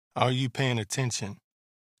Are you paying attention?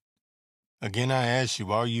 Again, I ask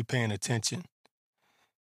you, are you paying attention?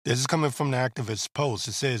 This is coming from the Activist Post.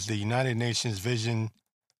 It says the United Nations vision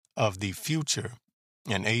of the future,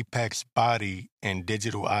 an apex body and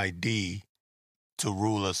digital ID to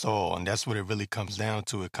rule us all. And that's what it really comes down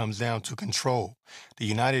to. It comes down to control. The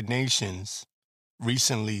United Nations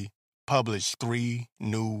recently published 3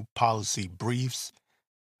 new policy briefs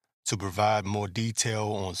to provide more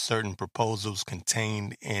detail on certain proposals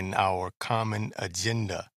contained in our common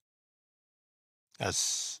agenda.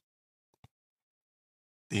 That's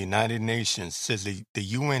the United Nations says the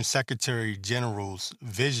UN Secretary General's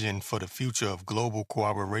vision for the future of global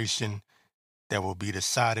cooperation that will be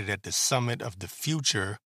decided at the Summit of the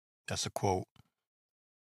Future. That's a quote.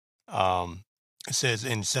 It says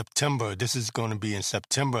in September, this is going to be in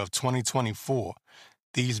September of 2024.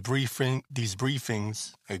 These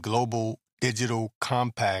briefings, a global digital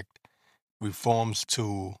compact, reforms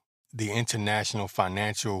to the international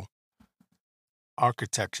financial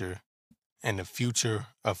architecture, and the future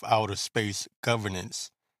of outer space governance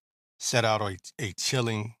set out a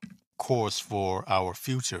chilling course for our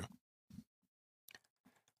future.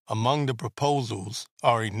 Among the proposals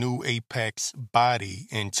are a new apex body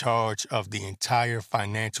in charge of the entire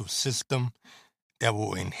financial system that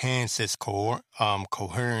will enhance its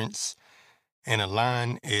coherence and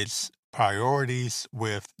align its priorities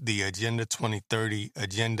with the Agenda 2030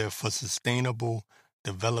 Agenda for Sustainable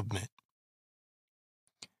Development.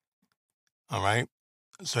 All right.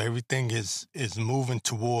 So everything is moving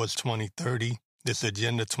towards 2030, this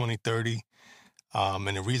Agenda 2030.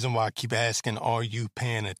 And the reason why I keep asking, are you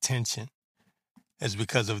paying attention, is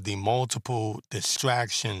because of the multiple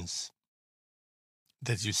distractions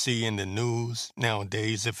that you see in the news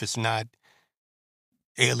nowadays. If it's not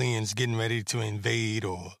aliens getting ready to invade,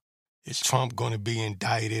 or is Trump going to be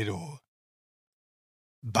indicted, or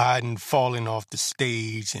Biden falling off the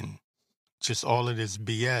stage, and just all of this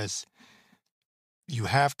BS, you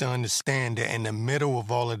have to understand that in the middle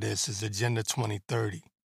of all of this is Agenda 2030.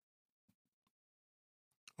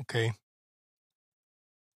 Okay?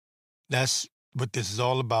 That's what this is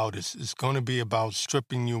all about. It's going to be about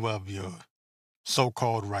stripping you of your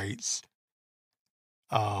so-called rights,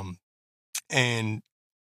 and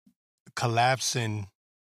collapsing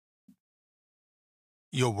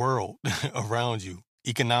your world around you,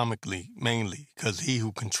 economically mainly, because he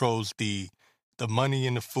who controls the money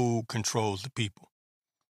and the food controls the people.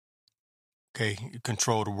 Okay, you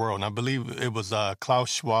control the world. And I believe it was Klaus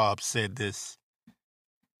Schwab said this. I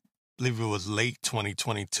believe it was late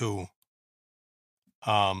 2022.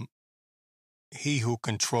 He who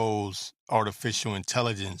controls artificial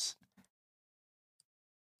intelligence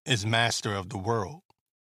is master of the world.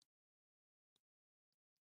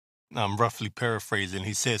 I'm roughly paraphrasing.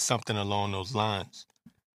 He said something along those lines.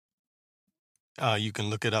 You can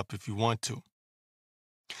look it up if you want to.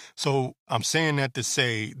 So I'm saying that to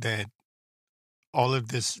say that all of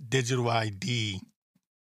this digital ID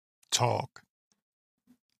talk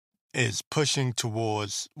is pushing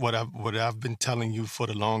towards what I've been telling you for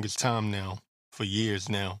the longest time now, for years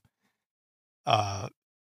now.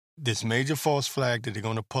 This major false flag that they're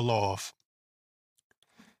going to pull off.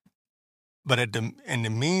 But in the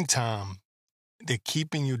meantime, they're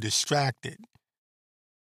keeping you distracted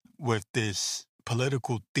with this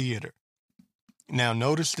political theater. Now,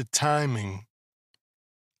 notice the timing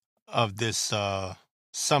of this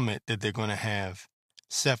summit that they're going to have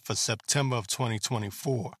set for September of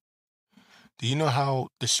 2024. Do you know how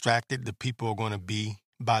distracted the people are going to be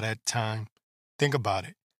by that time? Think about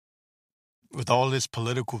it. With all this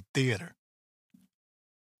political theater.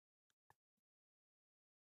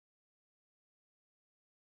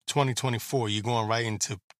 "2024, you're going right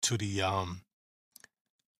into the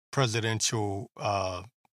presidential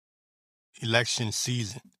election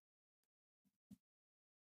season.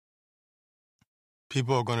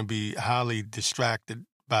 People are going to be highly distracted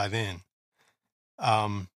by then.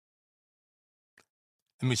 Let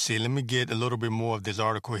me see. Let me get a little bit more of this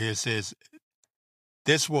article here. It says,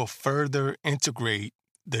 this will further integrate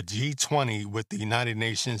the G20 with the United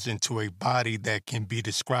Nations into a body that can be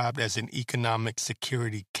described as an economic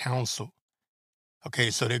security council.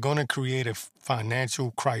 Okay, so they're going to create a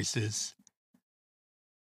financial crisis.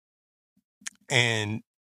 And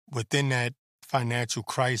within that financial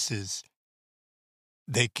crisis,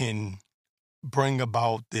 they can bring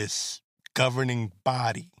about this governing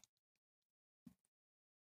body,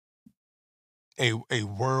 a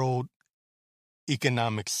world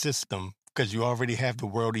economic system, because you already have the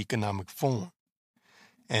World Economic Forum.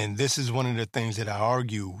 And this is one of the things that I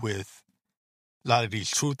argue with a lot of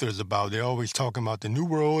these truthers about. They're always talking about the New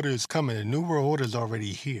World Order is coming. The New World Order is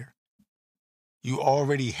already here. You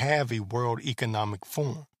already have a World Economic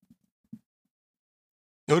Forum.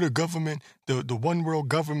 No, the government, the one world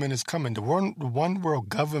government is coming. The one world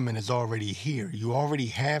government is already here. You already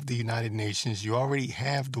have the United Nations. You already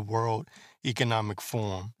have the World Economic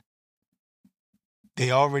Forum.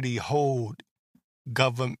 They already hold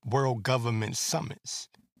world government summits.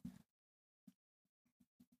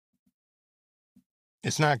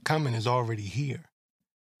 It's not coming. It's already here.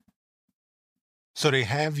 So they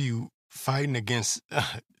have you fighting against.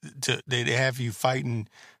 They have you fighting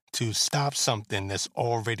to stop something that's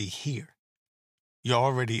already here. You're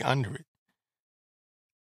already under it.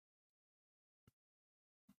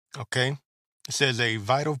 Okay? It says a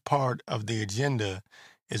vital part of the agenda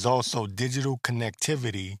is also digital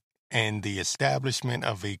connectivity and the establishment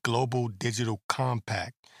of a global digital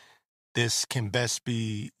compact. This can best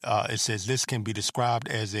be, it says this can be described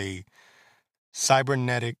as a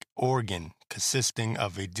cybernetic organ consisting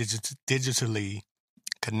of a digitally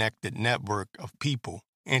connected network of people,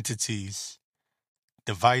 entities,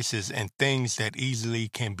 devices, and things that easily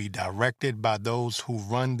can be directed by those who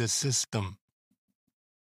run the system.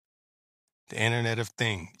 The Internet of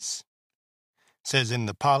Things. It says in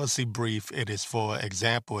the policy brief, it is, for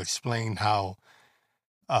example, explain how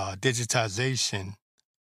digitization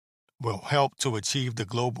will help to achieve the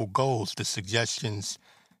global goals. The suggestions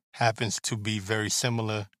happens to be very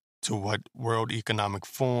similar to what World Economic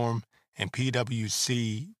Forum and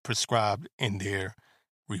PwC prescribed in their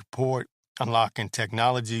report, Unlocking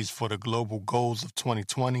Technologies for the Global Goals of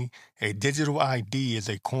 2020. A digital ID is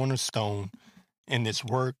a cornerstone in this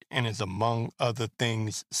work and is, among other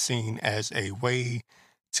things, seen as a way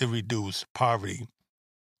to reduce poverty.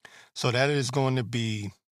 So that is going to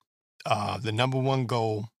be the number one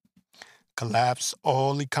goal: collapse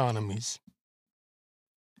all economies.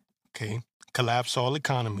 Okay, collapse all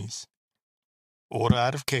economies. Order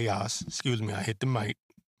out of chaos. Excuse me, I hit the mic.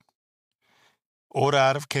 Order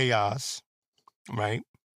out of chaos, right?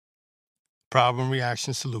 Problem,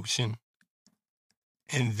 reaction, solution.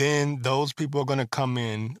 And then those people are going to come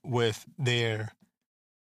in with their,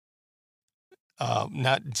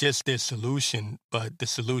 not just their solution, but the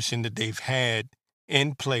solution that they've had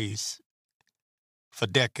in place for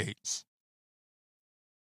decades.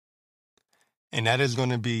 And that is going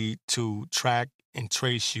to be to track and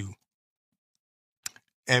trace you.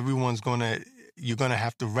 You're going to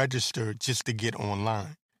have to register just to get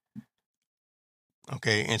online.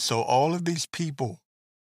 Okay. And so all of these people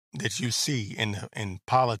that you see in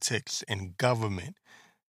politics and government,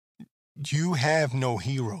 you have no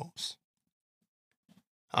heroes.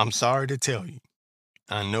 I'm sorry to tell you.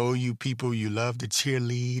 I know you people, you love to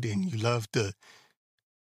cheerlead and you love to,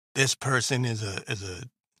 this person is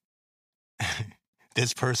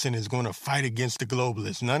this person is going to fight against the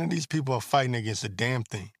globalists. None of these people are fighting against a damn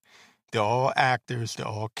thing. They're all actors. They're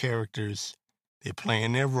all characters. They're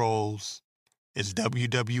playing their roles. It's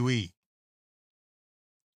WWE.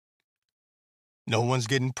 No one's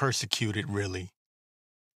getting persecuted, really.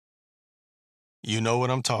 You know what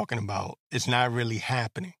I'm talking about. It's not really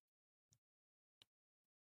happening.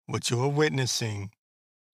 What you're witnessing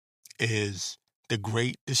is the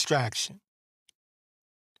great distraction,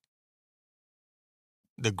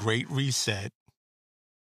 the great reset,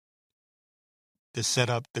 to set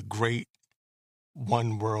up the great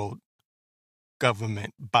one world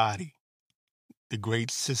government body, the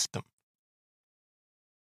great system.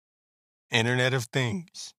 Internet of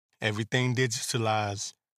Things, everything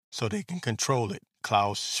digitalized so they can control it.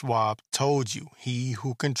 Klaus Schwab told you, he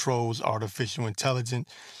who controls artificial intelligence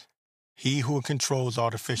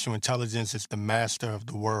is the master of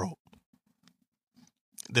the world.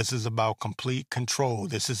 This is about complete control.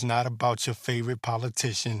 This is not about your favorite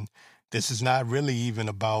politician. This is not really even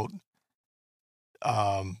about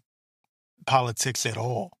politics at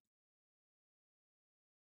all.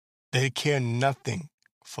 They care nothing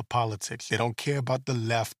for politics. They don't care about the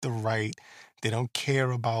left, the right. They don't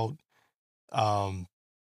care about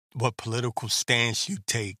what political stance you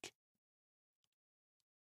take.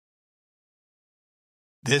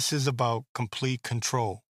 This is about complete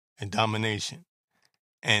control and domination.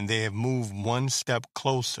 And they have moved one step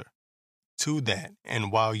closer to that.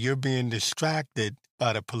 And while you're being distracted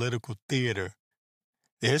by the political theater,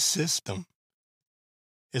 their system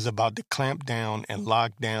is about to clamp down and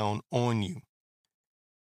lock down on you.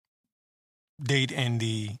 Date in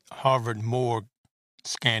the Harvard morgue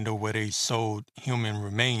scandal where they sold human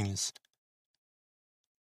remains.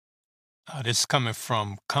 This is coming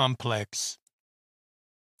from Complex.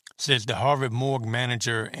 Says the Harvard morgue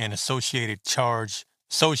manager and associated charge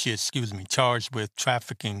charged with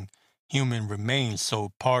trafficking human remains,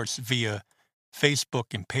 sold parts via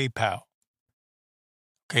Facebook and PayPal.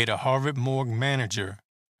 Okay, the Harvard morgue manager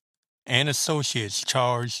and associates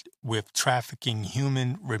charged with trafficking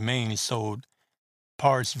human remains sold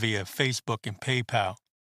parts via Facebook and PayPal.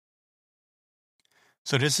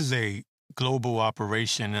 So this is a global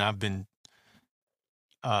operation, and I've been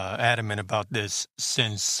adamant about this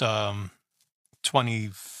since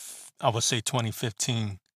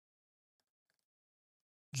 2015,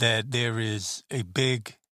 that there is a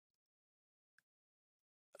big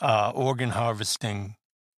organ harvesting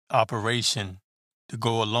operation to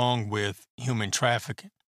go along with human trafficking.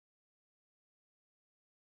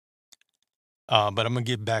 But I'm going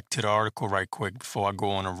to get back to the article right quick before I go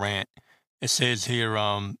on a rant. It says here,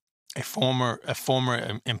 a former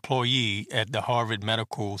employee at the Harvard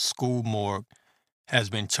Medical School morgue has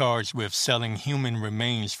been charged with selling human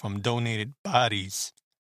remains from donated bodies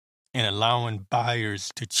and allowing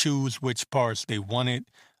buyers to choose which parts they wanted,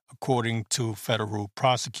 according to federal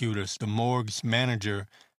prosecutors. The morgue's manager,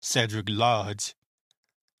 Cedric Lodge,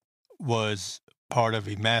 was part of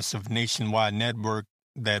a massive nationwide network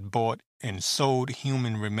that bought and sold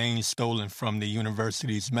human remains stolen from the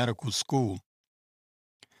university's medical school.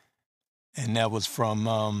 And that was from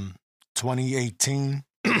 2018,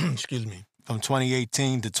 from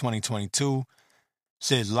 2018 to 2022.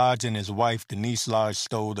 Says Lodge and his wife, Denise Lodge,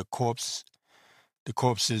 stole the corpse's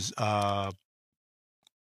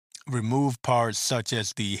removed parts such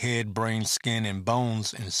as the head, brain, skin, and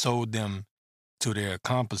bones and sold them to their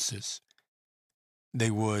accomplices. They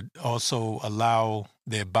would also allow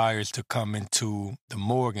their buyers to come into the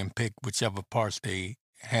morgue and pick whichever parts they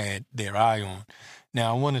had their eye on.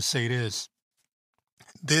 Now, I want to say this.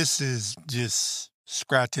 This is just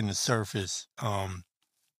scratching the surface.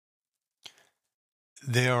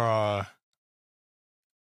 There are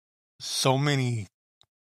so many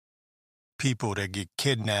people that get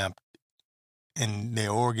kidnapped and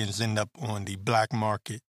their organs end up on the black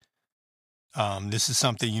market. This is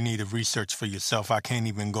something you need to research for yourself. I can't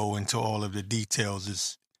even go into all of the details.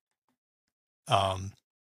 Just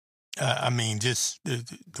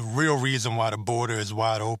the real reason why the border is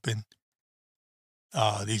wide open.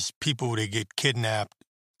 These people, they get kidnapped.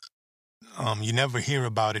 You never hear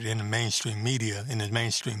about it in the mainstream media, in the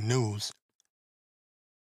mainstream news.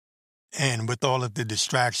 And with all of the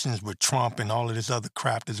distractions with Trump and all of this other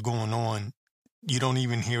crap that's going on, you don't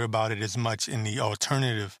even hear about it as much in the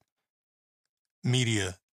alternative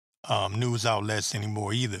media news outlets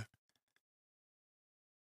anymore either,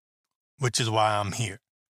 which is why I'm here.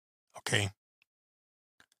 Okay.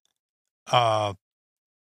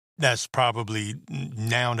 That's probably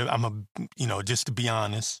now that just to be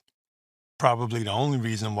honest, probably the only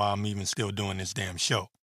reason why I'm even still doing this damn show.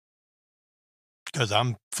 Because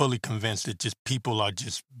I'm fully convinced that just people are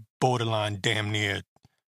just borderline damn near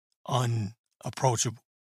unapproachable.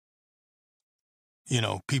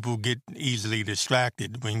 People get easily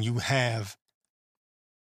distracted when you have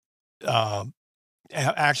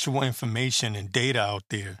actual information and data out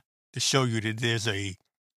there to show you that there's a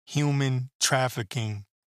human trafficking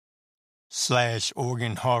 /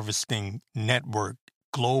 organ harvesting network,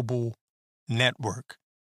 global network.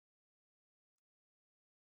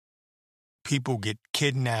 People get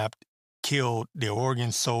kidnapped, killed, their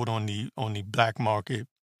organs sold on the black market,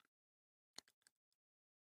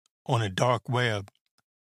 on the dark web.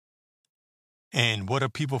 And what are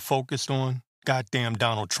people focused on? Goddamn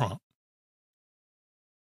Donald Trump.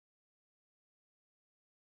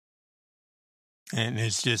 And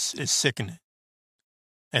it's sickening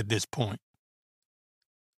at this point.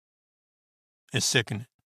 It's sickening.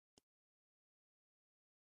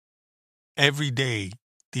 Every day,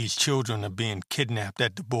 these children are being kidnapped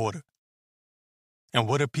at the border. And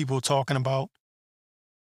what are people talking about?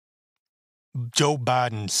 Joe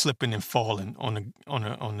Biden slipping and falling on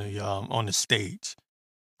the stage.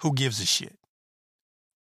 Who gives a shit?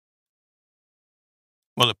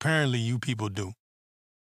 Well, apparently you people do.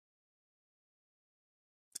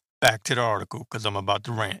 Back to the article, because I'm about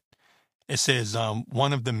to rant. It says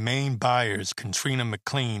one of the main buyers, Katrina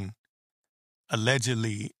McLean,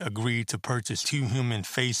 allegedly agreed to purchase 2 human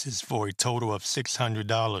faces for a total of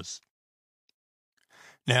 $600.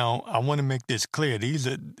 Now, I want to make this clear. These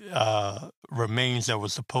are remains that were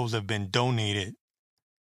supposed to have been donated.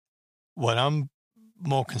 What I'm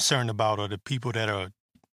more concerned about are the people that are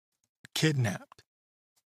kidnapped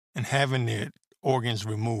and having their organs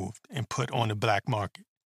removed and put on the black market.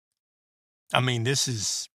 I mean, this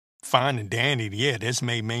is fine and dandy. Yeah, this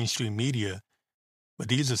made mainstream media, but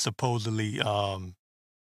these are supposedly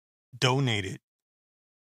donated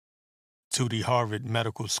to the Harvard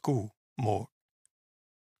Medical School morgue.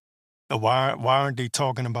 Why aren't they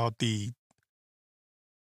talking about the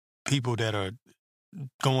people that are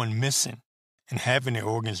going missing and having their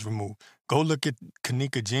organs removed? Go look at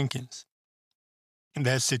Kanika Jenkins in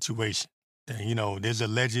that situation. There's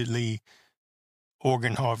allegedly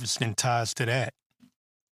organ harvesting ties to that.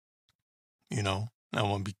 I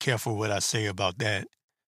want to be careful what I say about that,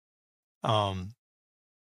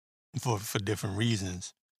 for different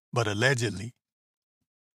reasons. But allegedly,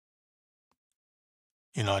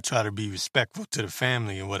 I try to be respectful to the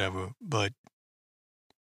family and whatever. But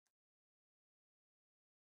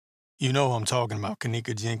I'm talking about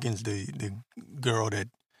Kanika Jenkins, the girl that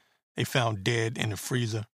they found dead in the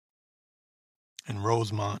freezer in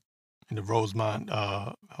Rosemont, in the Rosemont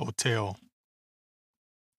hotel.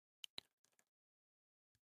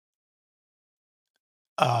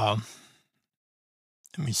 Let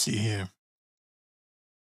me see here.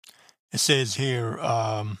 It says here,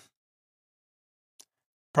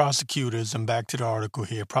 prosecutors, and back to the article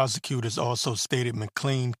here, prosecutors also stated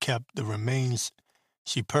McLean kept the remains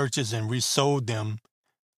she purchased and resold them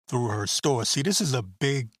through her store. See, this is a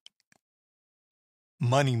big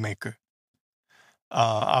moneymaker.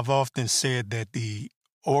 I've often said that the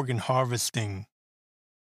organ harvesting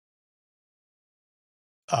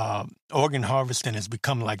has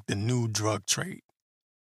become like the new drug trade.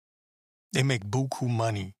 They make buku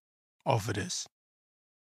money off of this.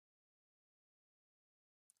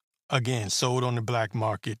 Again, sold on the black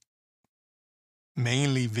market,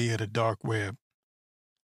 mainly via the dark web.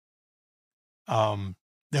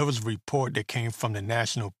 There was a report that came from the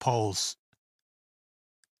National Pulse,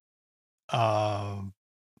 I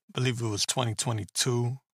believe it was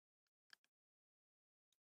 2022,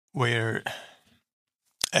 where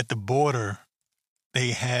at the border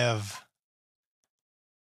they have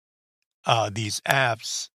these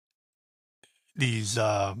apps, these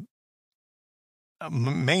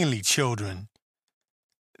mainly children.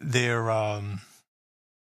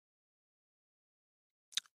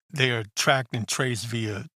 They're tracked and traced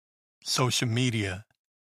via social media,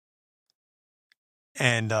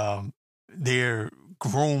 and they're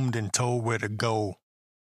groomed and told where to go.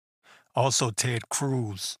 Also, Ted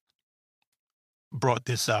Cruz brought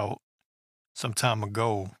this out some time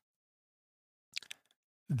ago,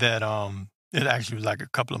 that it actually was like a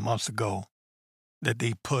couple of months ago, that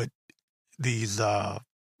they put these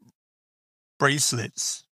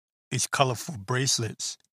bracelets, these colorful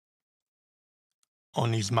bracelets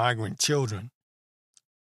on these migrant children.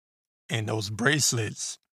 And those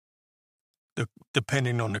bracelets,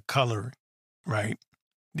 depending on the color, right?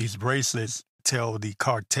 These bracelets tell the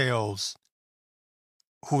cartels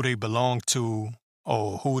who they belong to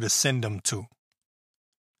or who to send them to.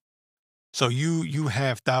 So you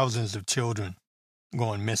have thousands of children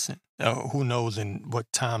going missing. Who knows in what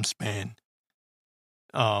time span,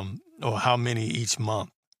 or how many each month,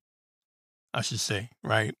 I should say,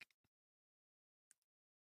 right?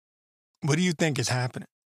 What do you think is happening?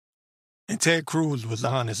 And Ted Cruz was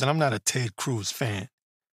honest, and I'm not a Ted Cruz fan,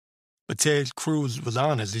 but Ted Cruz was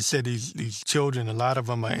honest. He said these children, a lot of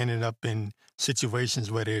them are ending up in situations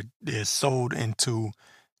where they're sold into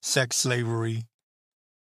sex slavery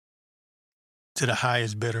to the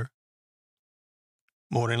highest bidder,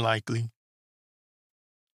 more than likely.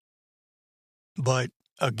 But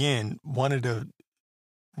again, one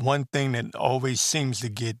thing that always seems to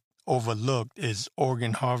get overlooked is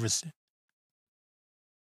organ harvesting.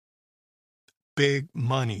 Big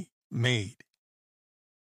money made.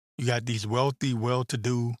 You got these wealthy,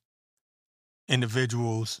 well-to-do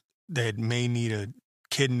individuals that may need a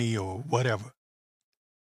kidney or whatever.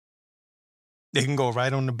 They can go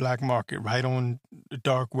right on the black market, right on the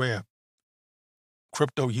dark web,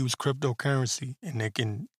 use cryptocurrency, and they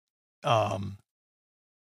can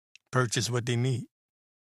purchase what they need.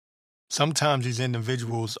 Sometimes these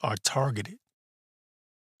individuals are targeted.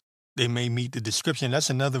 They may meet the description. That's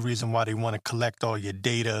another reason why they want to collect all your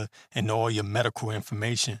data and all your medical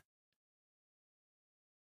information.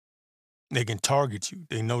 They can target you.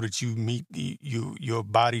 They know that you meet your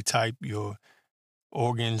body type, your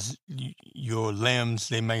organs, your limbs.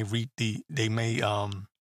 They may meet the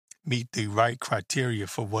right criteria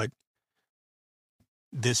for what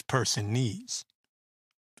this person needs,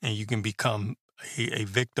 and you can become a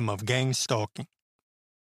victim of gang stalking.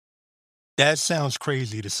 That sounds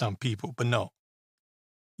crazy to some people, but no.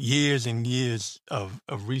 Years and years of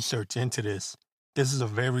research into this. This is a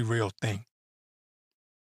very real thing.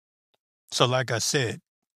 So like I said,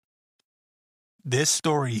 this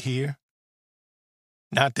story here,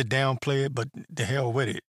 not to downplay it, but the hell with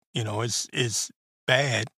it. It's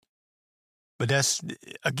bad, But that's,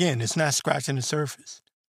 again, it's not scratching the surface.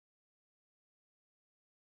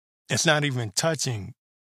 It's not even touching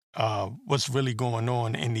what's really going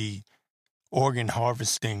on in the organ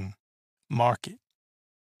harvesting market.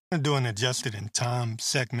 I'm going to do an adjusted in time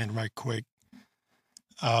segment right quick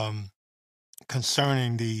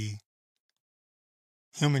concerning the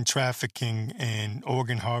human trafficking and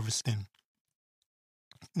organ harvesting.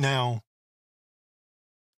 Now,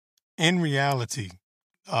 in reality,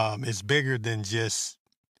 it's bigger than just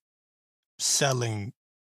selling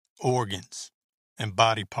organs and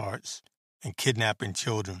body parts and kidnapping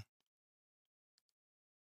children.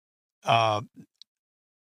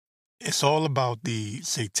 It's all about the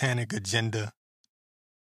satanic agenda,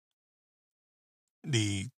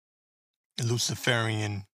 the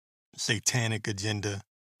Luciferian satanic agenda,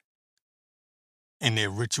 and their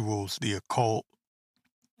rituals, the occult,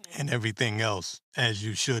 and everything else, as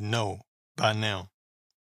you should know by now.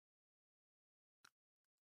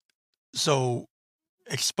 So,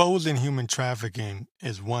 exposing human trafficking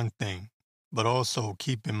is one thing, but also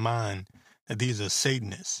keep in mind that these are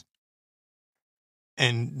Satanists.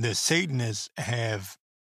 And the Satanists have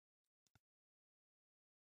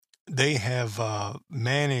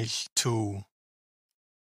managed to,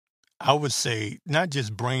 I would say, not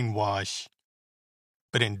just brainwash,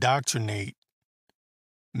 but indoctrinate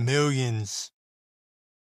millions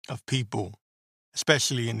of people,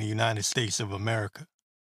 especially in the United States of America,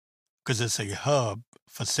 because it's a hub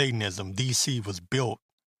for Satanism. DC was built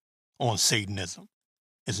on Satanism.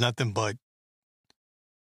 It's nothing but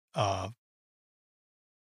a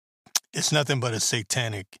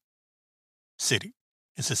satanic city.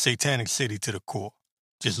 It's a satanic city to the core.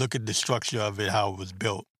 Just look at the structure of it, how it was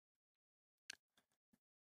built.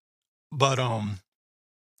 But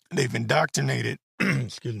they've indoctrinated,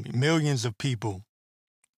 millions of people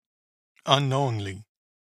unknowingly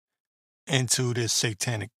into this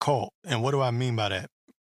satanic cult. And what do I mean by that?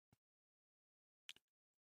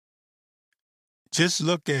 Just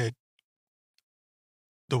look at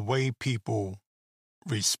the way people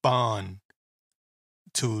respond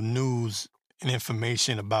to news and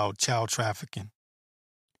information about child trafficking.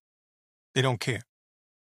 They don't care.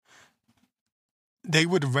 They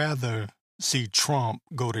would rather see Trump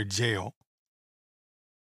go to jail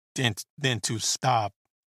than to stop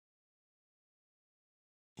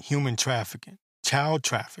human trafficking, child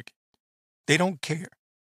trafficking. They don't care.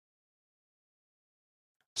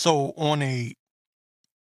 So on a,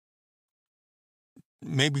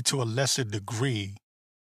 maybe to a lesser degree,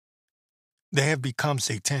 they have become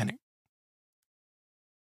satanic,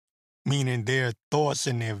 meaning their thoughts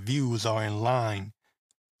and their views are in line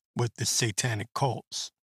with the satanic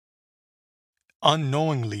cults.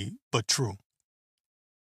 Unknowingly, but true.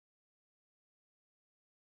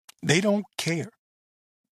 They don't care.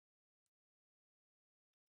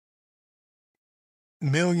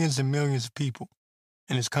 Millions and millions of people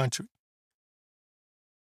in this country.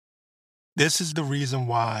 This is the reason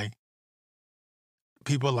why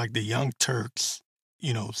people like the Young Turks,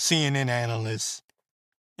 CNN analysts,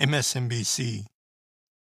 MSNBC,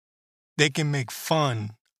 they can make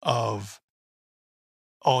fun of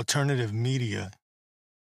alternative media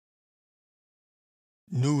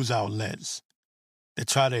news outlets that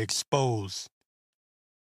try to expose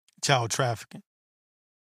child trafficking.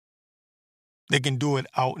 They can do it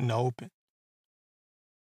out in the open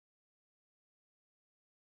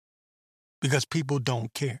because people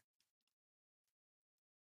don't care.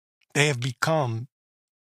 They have become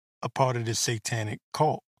a part of this satanic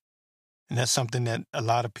cult. And that's something that a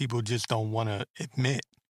lot of people just don't want to admit.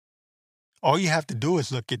 All you have to do is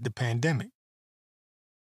look at the pandemic.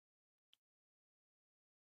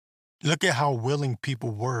 Look at how willing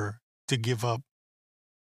people were to give up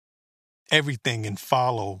everything and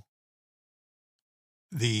follow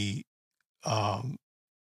the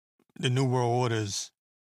New World Order's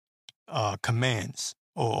commands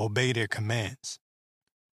or obey their commands.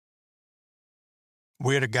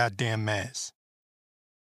 Wear the goddamn mask.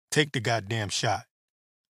 Take the goddamn shot.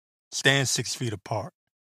 Stand 6 feet apart.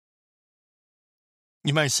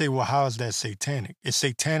 You might say, well, how is that satanic? It's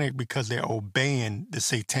satanic because they're obeying the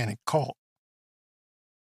satanic cult.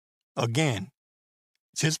 Again,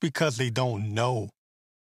 just because they don't know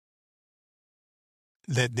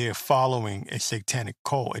that they're following a satanic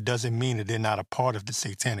cult, it doesn't mean that they're not a part of the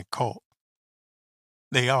satanic cult.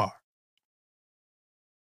 They are.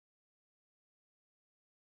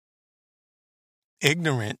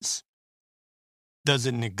 Ignorance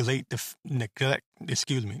doesn't neglect the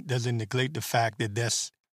fact that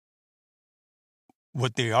that's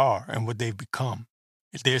what they are and what they've become.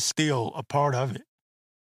 They're still a part of it.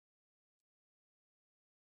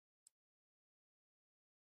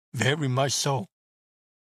 Very much so.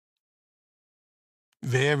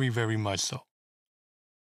 Very, very much so.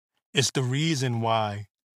 It's the reason why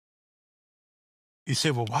you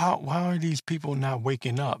say, well, why are these people not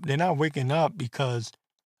waking up? They're not waking up because,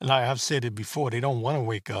 like I've said it before, they don't want to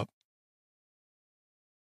wake up,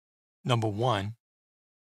 number one.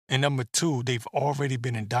 And number two, they've already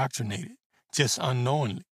been indoctrinated, just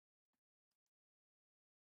unknowingly.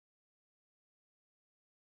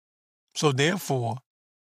 So therefore,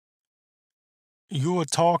 you are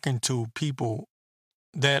talking to people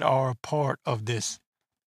that are a part of this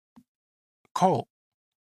cult,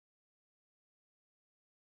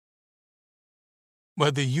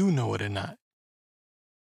 whether you know it or not.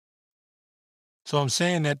 So I'm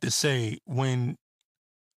saying that to say when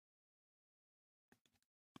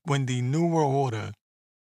the New World Order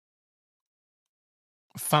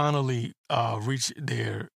finally reached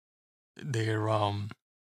their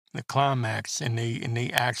the climax and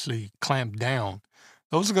they actually clamp down,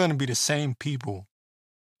 those are going to be the same people,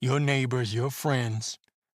 your neighbors, your friends.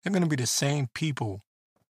 They're going to be the same people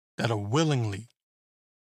that are willingly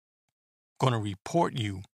going to report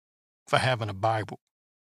you for having a Bible.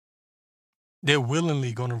 They're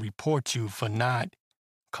willingly going to report you for not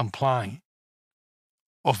complying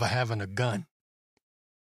or for having a gun,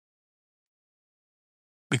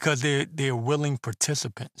 because they're willing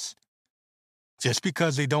participants. Just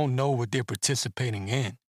because they don't know what they're participating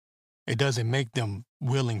in, it doesn't make them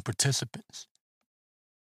willing participants.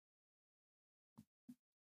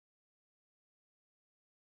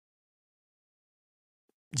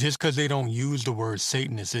 Just because they don't use the word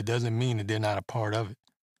Satanist, it doesn't mean that they're not a part of it.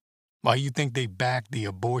 Why you think they back the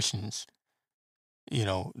abortions? You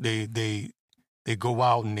know, they go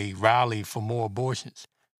out and they rally for more abortions.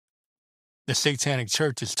 The Satanic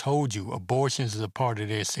Church has told you abortions is a part of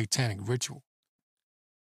their satanic ritual.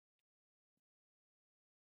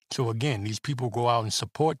 So again, these people go out and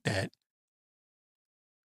support that,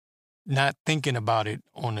 not thinking about it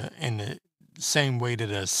in the same way that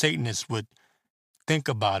a Satanist would think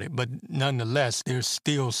about it, but nonetheless, they're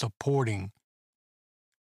still supporting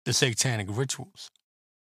the satanic rituals.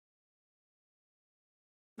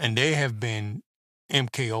 And they have been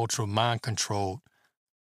MK Ultra mind controlled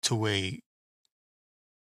to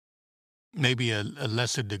maybe a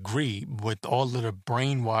lesser degree, with all of the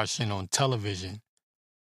brainwashing on television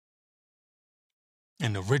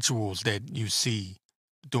and the rituals that you see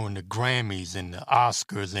during the Grammys and the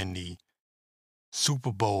Oscars and the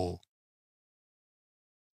Super Bowl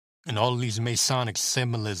and all of these Masonic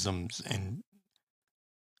symbolisms and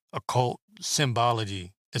occult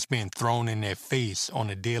symbology that's being thrown in their face on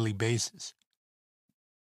a daily basis.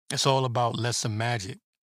 It's all about lesser magic.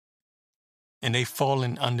 And they've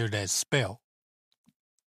fallen under that spell.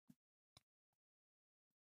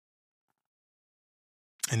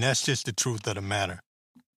 And that's just the truth of the matter.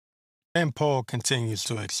 And Paul continues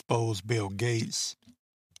to expose Bill Gates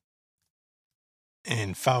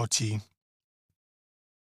and Fauci.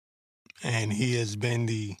 And he's been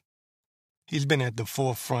at the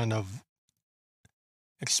forefront of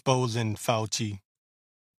exposing Fauci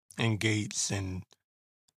and Gates and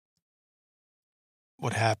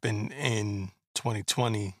what happened in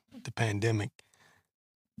 2020, the pandemic.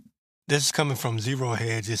 This is coming from Zero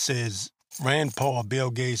Hedge. It says, Rand Paul, Bill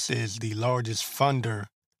Gates is the largest funder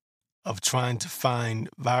of trying to find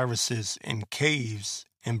viruses in caves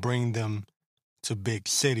and bring them to big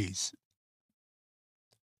cities.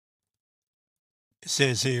 It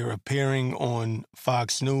says here, appearing on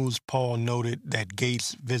Fox News, Paul noted that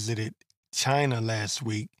Gates visited China last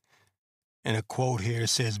week. And a quote here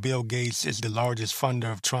says, Bill Gates is the largest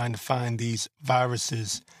funder of trying to find these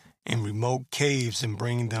viruses in remote caves and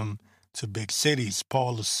bring them to big cities,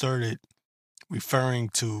 Paul asserted, referring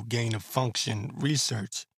to gain-of-function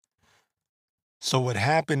research. So what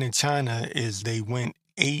happened in China is they went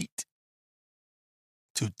 8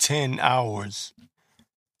 to 10 hours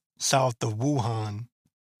south of Wuhan,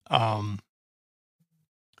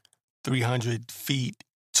 300 feet,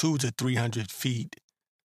 2 to 300 feet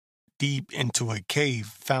deep into a cave,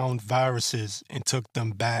 found viruses and took them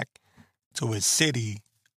back to a city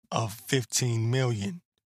of 15 million.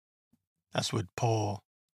 That's what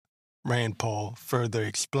Rand Paul further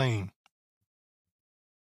explained.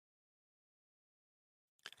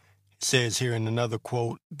 It says here in another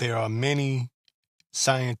quote, there are many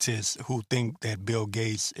scientists who think that Bill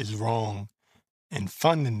Gates is wrong in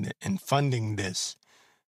funding this.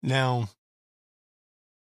 Now,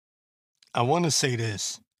 I want to say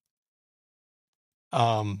this.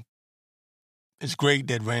 It's great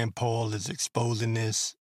that Rand Paul is exposing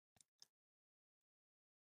this,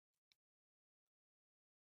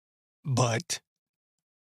 but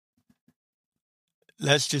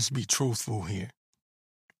let's just be truthful here.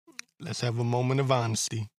 Let's have a moment of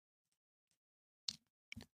honesty.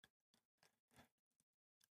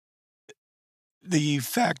 The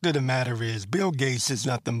fact of the matter is, Bill Gates is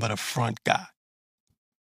nothing but a front guy.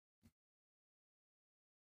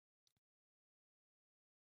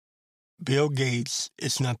 Bill Gates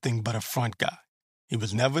is nothing but a front guy. He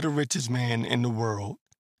was never the richest man in the world.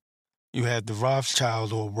 You had the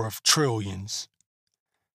Rothschilds who are worth trillions.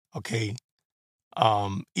 Okay.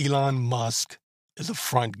 Elon Musk is a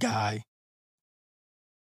front guy.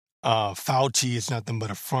 Fauci is nothing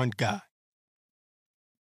but a front guy.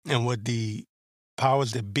 And what the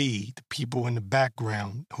powers that be, the people in the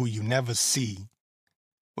background who you never see,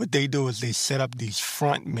 what they do is they set up these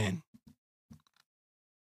front men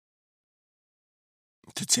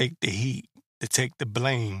to take the heat, to take the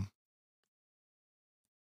blame,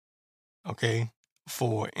 okay,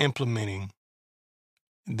 for implementing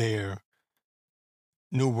their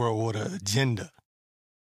New World Order agenda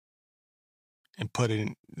and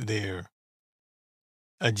putting their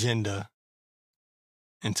agenda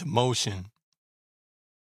into motion.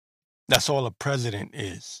 That's all a president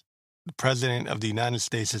is. The president of the United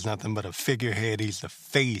States is nothing but a figurehead. He's the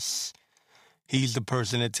face. He's the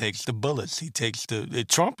person that takes the bullets. He takes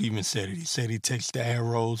Trump even said it. He said he takes the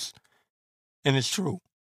arrows. And it's true.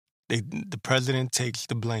 The president takes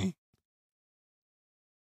the blame.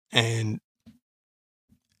 And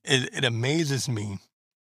it amazes me.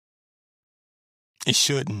 It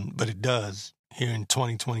shouldn't, but it does here in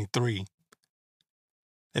 2023.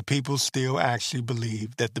 That people still actually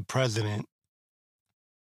believe that the president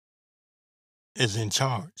is in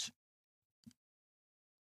charge.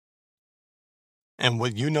 And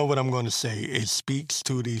what I'm going to say, it speaks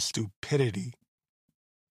to the stupidity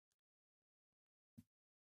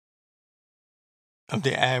of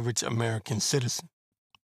the average American citizen.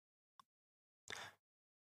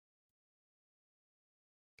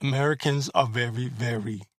 Americans are very,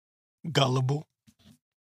 very gullible,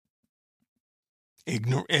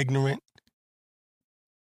 ignorant.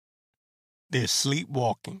 They're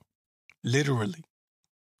sleepwalking, literally.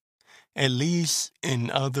 At least in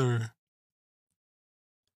other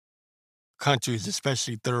countries,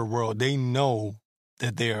 especially third world, they know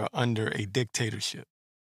that they are under a dictatorship.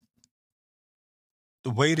 The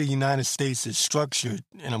way the United States is structured,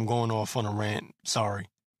 and I'm going off on a rant, sorry.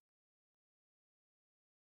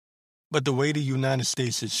 But the way the United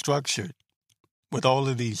States is structured, with all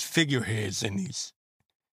of these figureheads and these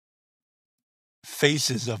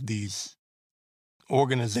faces of these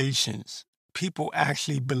organizations, people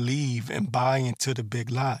actually believe and buy into the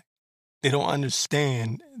big lie. They don't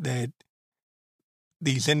understand that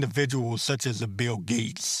these individuals such as a Bill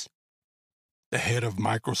Gates, the head of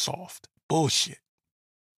Microsoft, bullshit.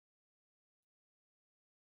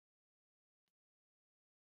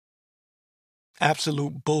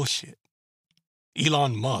 Absolute bullshit.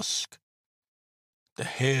 Elon Musk, the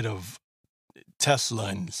head of Tesla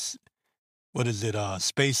and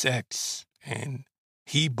SpaceX, and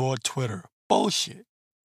he bought Twitter. Bullshit.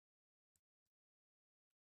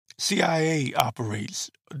 CIA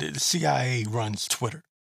operates. The CIA runs Twitter.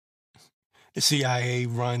 The CIA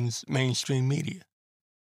runs mainstream media.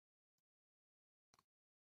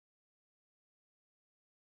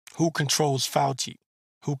 Who controls Fauci?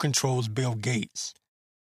 Who controls Bill Gates?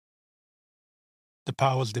 The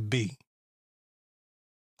powers that be.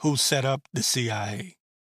 Who set up the CIA?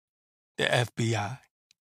 The FBI.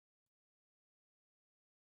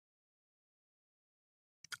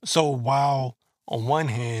 So while on one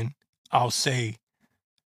hand, I'll say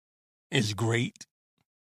it's great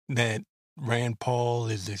that Rand Paul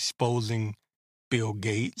is exposing Bill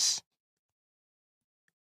Gates,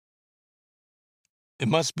 it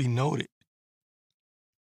must be noted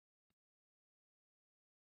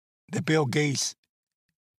that Bill Gates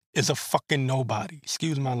is a fucking nobody.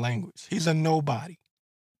 Excuse my language. He's a nobody.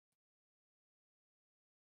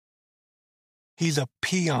 He's a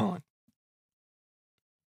peon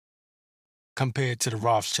compared to the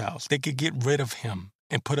Rothschilds. They could get rid of him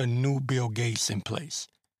and put a new Bill Gates in place.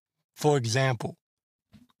 For example,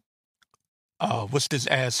 what's this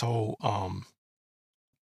asshole?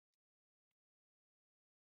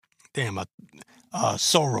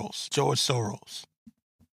 Soros, George Soros.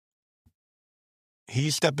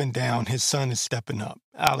 He's stepping down. His son is stepping up.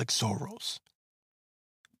 Alex Soros.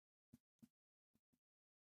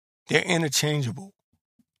 They're interchangeable.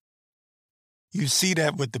 You see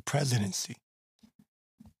that with the presidency.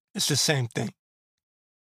 It's the same thing.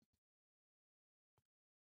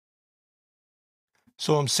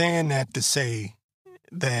 So I'm saying that to say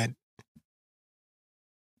that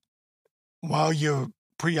while you're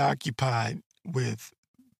preoccupied with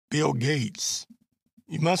Bill Gates,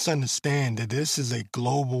 you must understand that this is a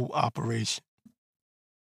global operation.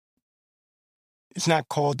 It's not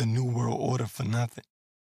called the New World Order for nothing.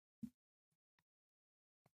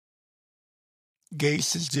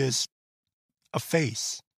 Gates is just a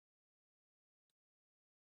face.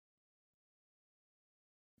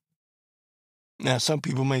 Now, some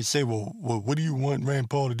people may say, well, what do you want Rand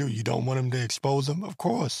Paul to do? You don't want him to expose him? Of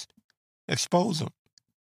course, expose him.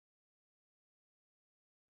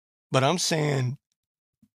 But I'm saying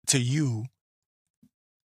to you,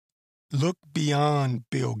 look beyond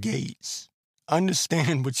Bill Gates.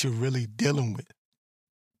 Understand what you're really dealing with.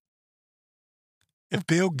 If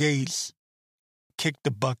Bill Gates kicked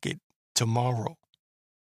the bucket tomorrow,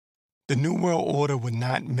 the New World Order would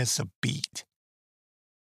not miss a beat.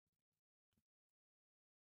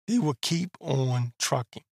 They will keep on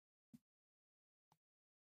trucking.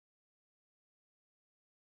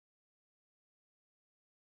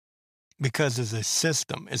 Because it's a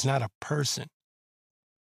system, it's not a person.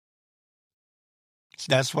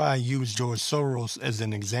 That's why I use George Soros as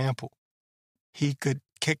an example. He could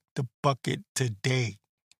kick the bucket today,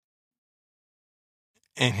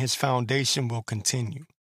 and his foundation will continue.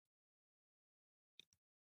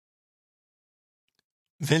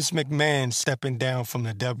 Vince McMahon stepping down from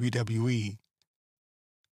the WWE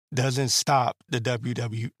doesn't stop the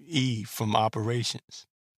WWE from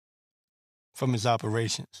his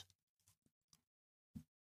operations.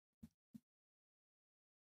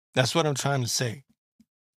 That's what I'm trying to say.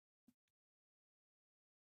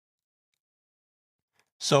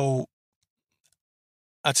 So,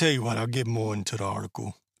 I'll tell you what, I'll get more into the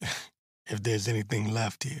article if there's anything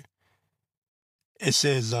left here. It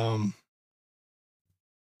says, in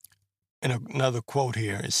another quote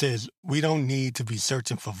here, it says, we don't need to be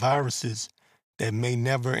searching for viruses that may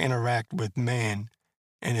never interact with man.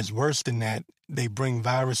 And it's worse than that. They bring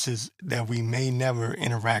viruses that we may never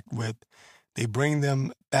interact with. They bring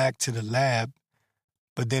them back to the lab,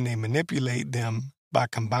 but then they manipulate them by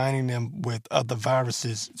combining them with other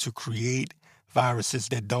viruses to create viruses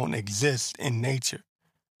that don't exist in nature.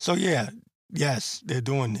 So yes, they're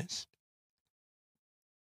doing this.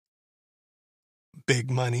 Big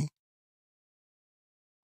money.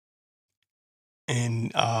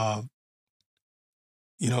 And,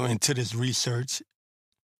 into this research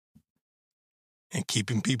and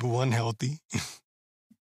keeping people unhealthy,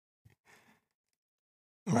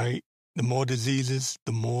 right? The more diseases,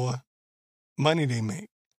 the more money they make,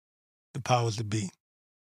 the powers that be.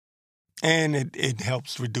 And it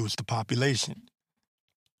helps reduce the population,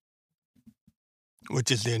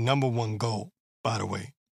 which is their number one goal, by the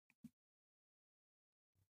way.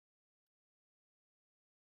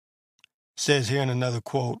 Says here in another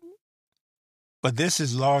quote, but this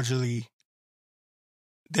has largely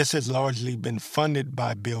been funded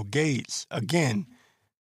by Bill Gates. Again,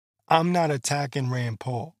 I'm not attacking Rand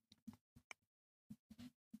Paul.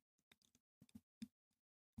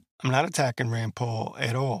 I'm not attacking Rand Paul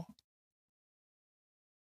at all.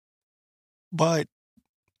 But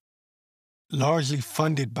largely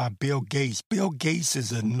funded by Bill Gates. Bill Gates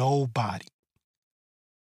is a nobody.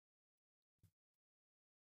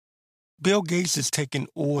 Bill Gates is taking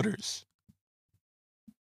orders.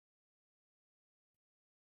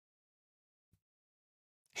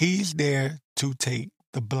 He's there to take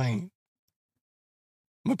the blame.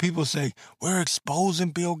 When people say, we're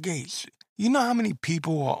exposing Bill Gates, you know how many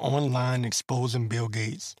people are online exposing Bill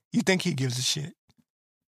Gates? You think he gives a shit?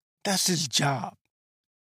 That's his job.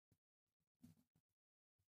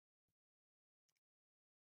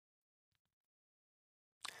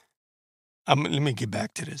 Let me get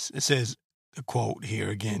back to this. It says, the quote here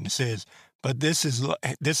again, it says, but this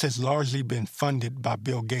has largely been funded by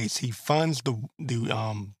Bill Gates. He funds the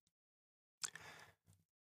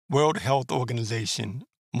World Health Organization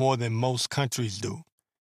more than most countries do.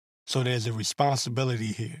 So there's a responsibility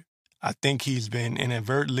here. I think he's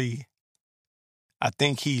inadvertently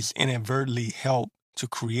helped to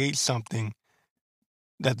create something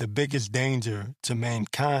that the biggest danger to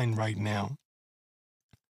mankind right now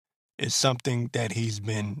is something that he's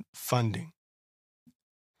been funding.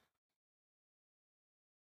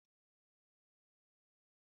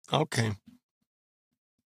 Okay.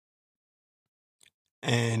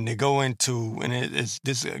 And they go into, and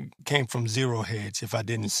this came from Zero Hedge, if I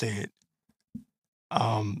didn't say it.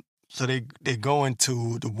 So they go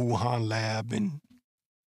into the Wuhan lab and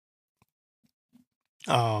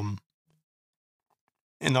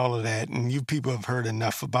all of that, and you people have heard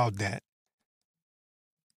enough about that.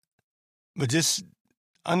 But just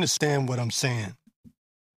understand what I'm saying.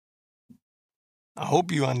 I hope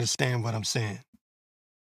you understand what I'm saying.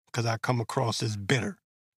 because I come across as bitter.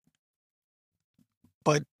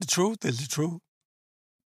 But the truth is the truth.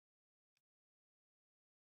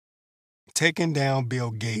 Taking down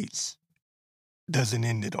Bill Gates doesn't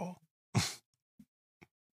end it all.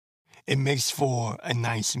 It makes for a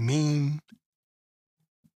nice meme.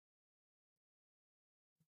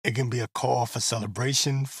 It can be a call for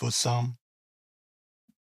celebration for some.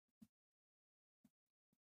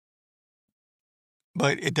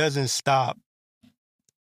 But it doesn't stop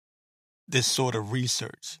this sort of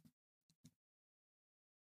research.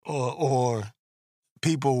 Or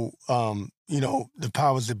people, the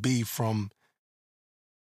powers that be, from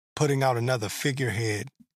putting out another figurehead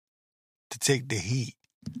to take the heat.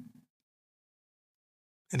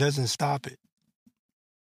 It doesn't stop it.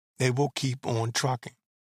 They will keep on trucking.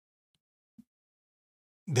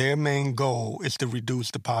 Their main goal is to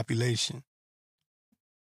reduce the population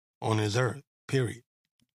on this earth, period.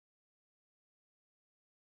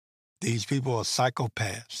 These people are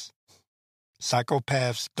psychopaths.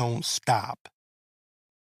 Psychopaths don't stop.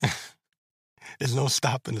 There's no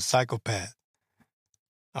stopping a psychopath.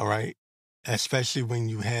 All right? Especially when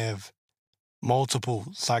you have multiple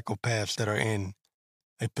psychopaths that are in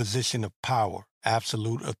a position of power,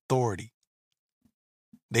 absolute authority.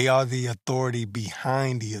 They are the authority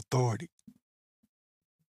behind the authority.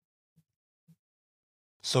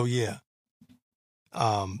 So yeah,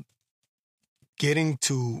 getting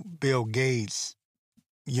to Bill Gates,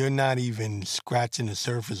 you're not even scratching the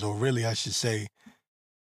surface, or really I should say,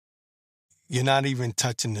 you're not even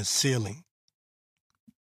touching the ceiling.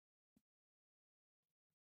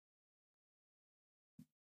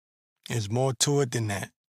 There's more to it than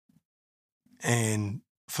that. And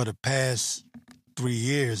for the past 3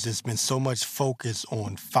 years, there's been so much focus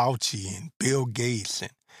on Fauci and Bill Gates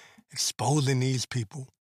and exposing these people.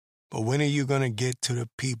 But when are you going to get to the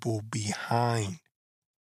people behind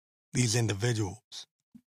these individuals?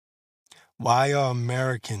 Why are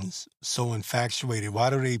Americans so infatuated? Why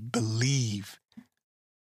do they believe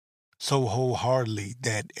so wholeheartedly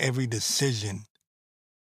that every decision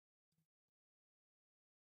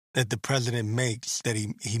that the president makes, that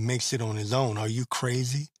he makes it on his own? Are you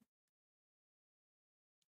crazy?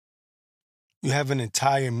 You have an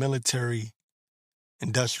entire military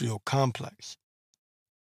industrial complex.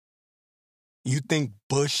 You think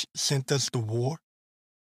Bush sent us to war?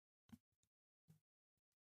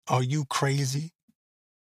 Are you crazy?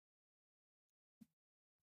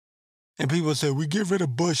 And people say, we get rid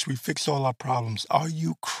of Bush, we fix all our problems. Are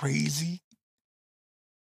you crazy?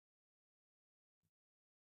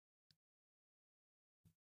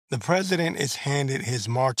 The president is handed his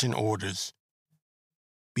marching orders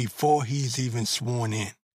before he's even sworn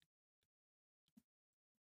in.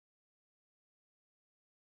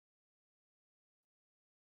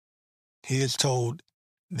 He is told,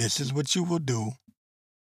 this is what you will do.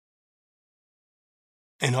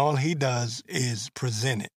 And all he does is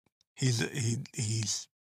present it. He's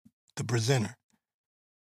the presenter.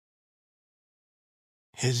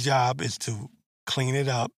 His job is to clean it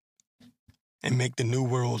up and make the New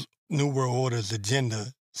World Order's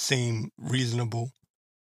agenda seem reasonable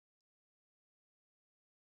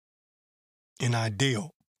and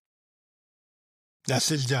ideal. That's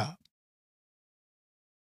his job.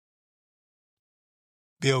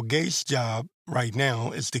 Bill Gates' job right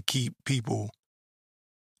now is to keep people,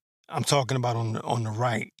 I'm talking about on the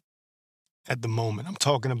right at the moment. I'm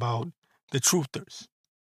talking about the truthers,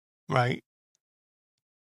 right?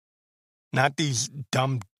 Not these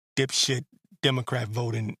dumb dipshit Democrat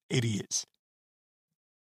voting idiots.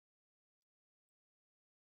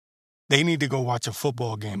 They need to go watch a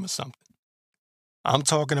football game or something. I'm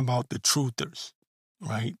talking about the truthers,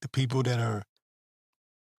 right? The people that are,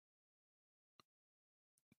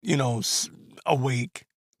 awake,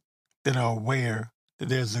 that are aware that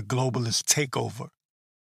there's a globalist takeover.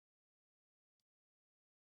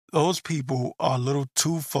 Those people are a little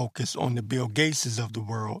too focused on the Bill Gateses of the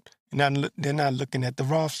world, and they're not looking at the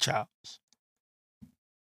Rothschilds.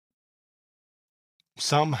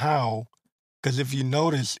 Somehow, because if you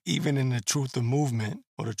notice, even in the truther movement,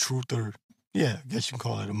 or the truther, I guess you can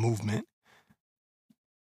call it a movement,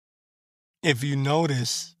 if you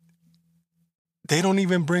notice, they don't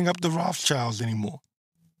even bring up the Rothschilds anymore.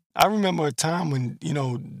 I remember a time when,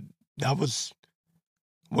 that was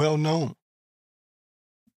well known.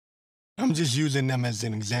 I'm just using them as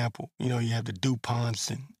an example. You have the DuPonts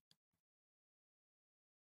and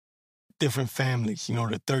different families,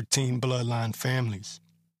 the 13 bloodline families.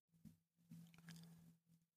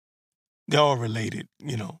 They're all related,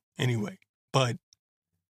 anyway. But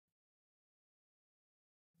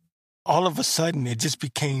all of a sudden, it just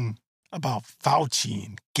became about Fauci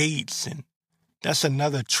and Gates, and that's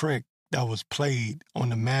another trick that was played on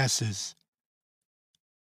the masses,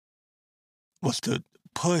 was to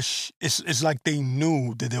push. It's like they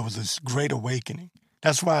knew that there was this great awakening.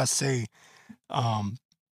 That's why I say,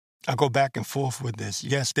 I go back and forth with this.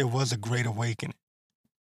 Yes, there was a great awakening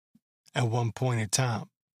at one point in time.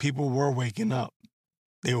 People were waking up.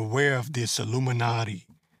 They were aware of this Illuminati.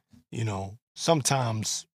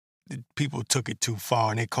 Sometimes people took it too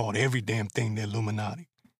far and they called every damn thing the Illuminati.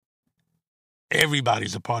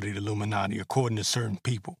 Everybody's a part of the Illuminati according to certain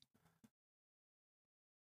people.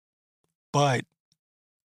 But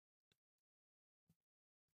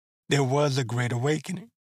there was a great awakening.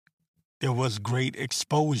 There was great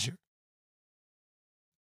exposure.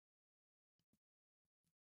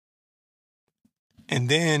 And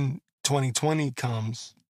then 2020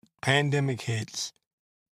 comes, pandemic hits,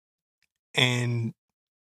 and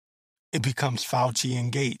it becomes Fauci and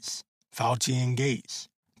Gates. Fauci and Gates,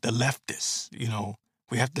 the leftists,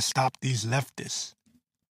 we have to stop these leftists.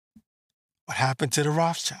 What happened to the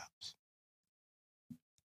Rothschilds?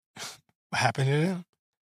 What happened to them?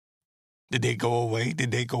 Did they go away?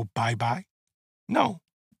 Did they go bye-bye? No.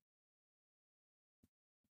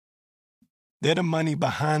 They're the money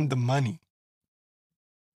behind the money.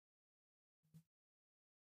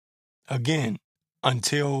 Again,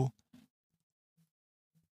 until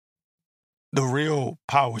the real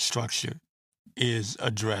power structure is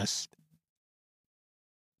addressed,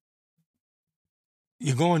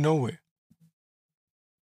 you're going nowhere.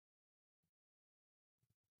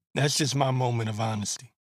 That's just my moment of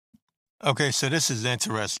honesty. Okay, so this is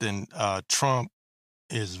interesting. Trump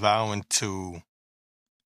is vowing to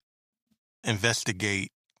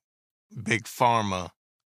investigate big pharma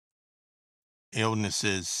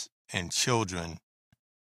illnesses in children.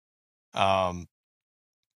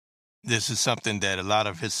 This is something that a lot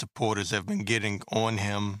of his supporters have been getting on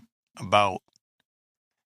him about,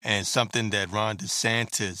 and something that Ron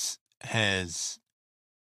DeSantis has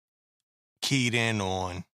keyed in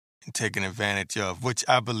on and taken advantage of, which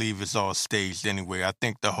I believe is all staged anyway. I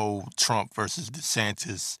think the whole Trump versus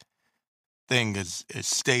DeSantis thing is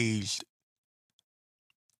staged,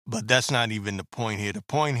 but that's not even the point here. The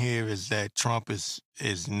point here is that Trump is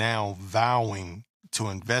now vowing to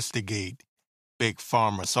investigate big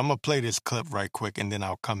pharma. So I'm going to play this clip right quick and then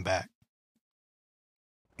I'll come back.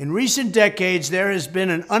 In recent decades, there has been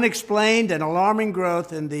an unexplained and alarming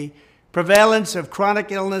growth in the prevalence of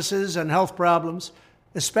chronic illnesses and health problems,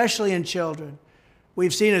 especially in children.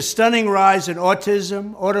 We've seen a stunning rise in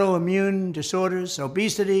autism, autoimmune disorders,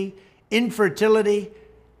 obesity, infertility,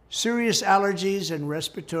 serious allergies, and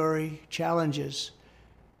respiratory challenges.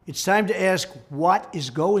 It's time to ask, what is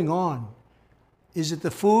going on? Is it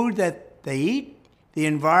the food that they eat, the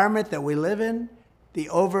environment that we live in, the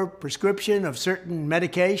overprescription of certain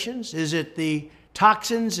medications? Is it the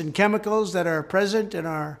toxins and chemicals that are present in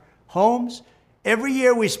our homes? Every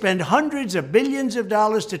year we spend hundreds of billions of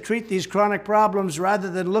dollars to treat these chronic problems rather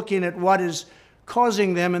than looking at what is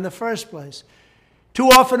causing them in the first place. Too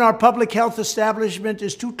often our public health establishment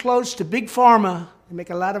is too close to big pharma. They make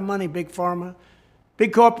a lot of money, big pharma,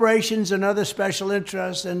 big corporations and other special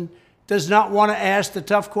interests, and does not want to ask the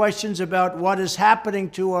tough questions about what is happening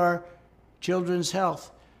to our children's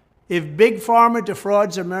health. If big pharma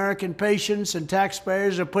defrauds American patients and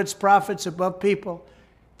taxpayers or puts profits above people,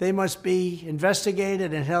 they must be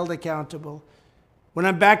investigated and held accountable. When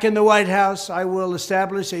I'm back in the White House, I will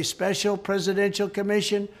establish a special presidential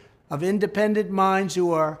commission of independent minds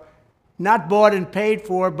who are not bought and paid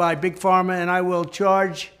for by big pharma, and I will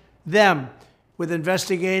charge them with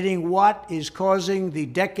investigating what is causing the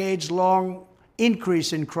decades-long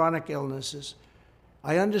increase in chronic illnesses.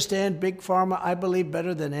 I understand big pharma, I believe,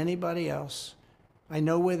 better than anybody else. I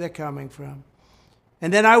know where they're coming from.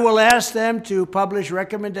 And then I will ask them to publish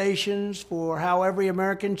recommendations for how every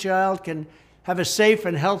American child can have a safe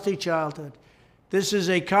and healthy childhood. This is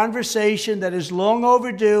a conversation that is long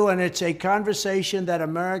overdue, and it's a conversation that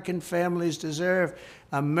American families deserve.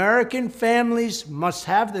 American families must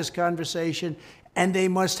have this conversation, and they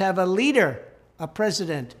must have a leader, a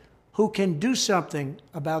president, who can do something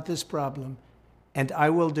about this problem. And I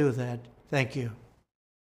will do that. Thank you.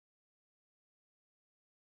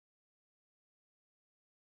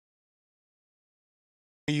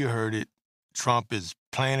 You heard it. Trump is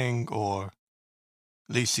planning, or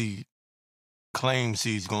at least he claims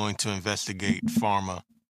he's going to investigate pharma,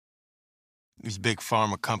 these big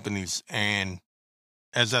pharma companies. And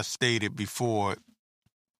as I stated before,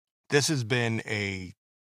 this has been a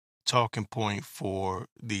talking point for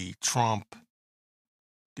the Trump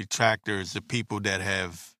detractors, the people that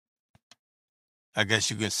have I guess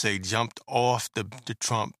you could say, jumped off the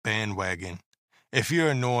Trump bandwagon. If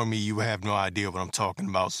you're a normie, you have no idea what I'm talking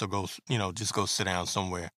about. So go, just go sit down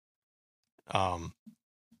somewhere. Um,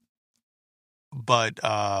 but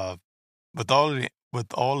with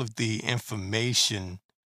all of the information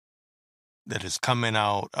that is coming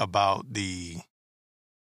out about the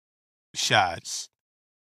shots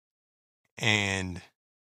and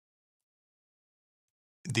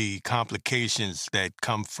the complications that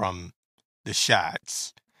come from the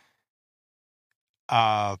shots,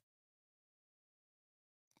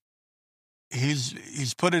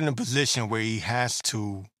 he's put in a position where he has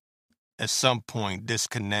to, at some point,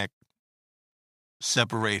 disconnect,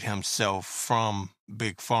 separate himself from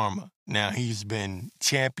Big Pharma. Now, he's been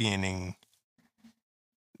championing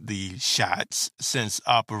the shots since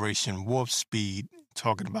Operation Warp Speed,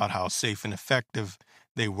 talking about how safe and effective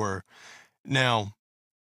they were. Now,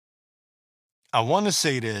 I want to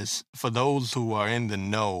say this for those who are in the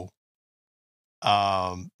know.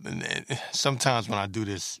 Sometimes when I do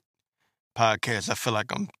this podcast, I feel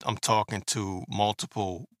like I'm talking to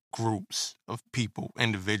multiple groups of people,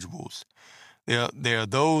 individuals. There are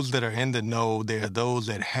those that are in the know. There are those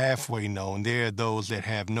that halfway know, and there are those that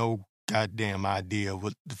have no goddamn idea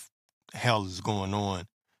what the hell is going on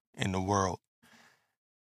in the world.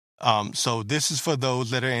 So this is for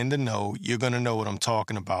those that are in the know. You're gonna know what I'm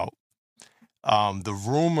talking about. The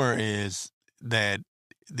rumor is that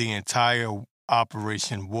the entire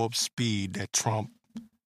Operation Warp Speed that Trump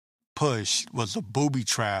pushed was a booby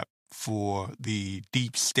trap for the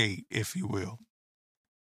deep state, if you will.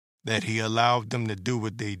 That he allowed them to do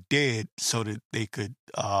what they did so that they could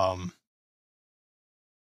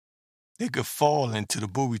fall into the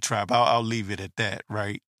booby trap. I'll leave it at that,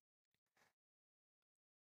 right?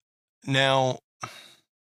 Now,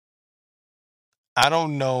 I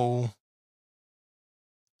don't know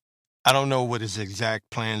what his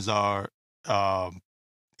exact plans are,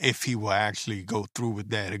 if he will actually go through with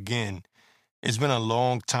that. Again, it's been a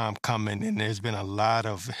long time coming, and there's been a lot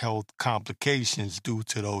of health complications due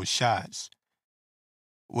to those shots,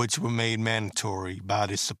 which were made mandatory by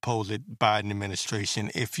the supposed Biden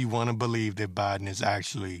administration, if you want to believe that Biden is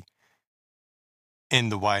actually in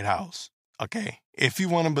the White House. Okay? If you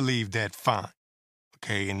want to believe that, fine.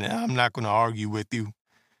 Okay? And I'm not going to argue with you.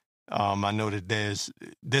 I know that this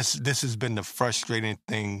has been the frustrating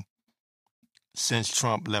thing since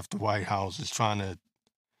Trump left the White House, is trying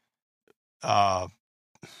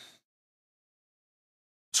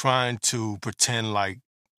to pretend like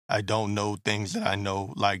I don't know things that I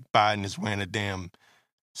know, like Biden is wearing a damn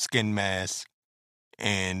skin mask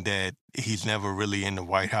and that he's never really in the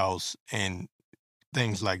White House and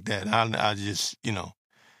things like that. I just,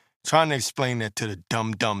 trying to explain that to the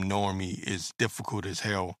dumb normie is difficult as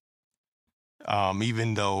hell.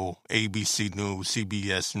 Even though ABC News,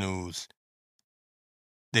 CBS News,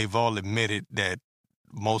 they've all admitted that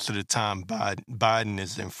most of the time Biden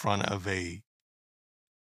is in front of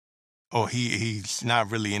he's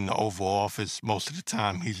not really in the Oval Office most of the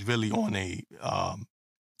time. He's really on a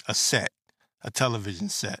set, a television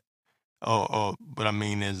set. What I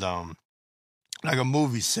mean is like a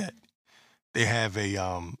movie set. They have a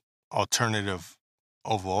alternative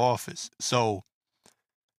Oval Office. So,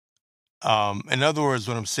 in other words,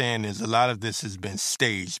 what I'm saying is a lot of this has been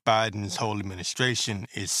staged. Biden's whole administration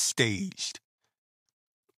is staged.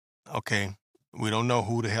 Okay? We don't know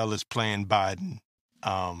who the hell is playing Biden.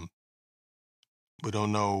 We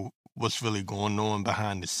don't know what's really going on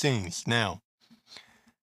behind the scenes. Now,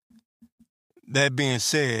 that being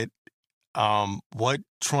said, what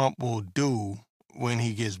Trump will do when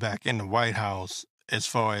he gets back in the White House as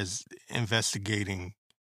far as investigating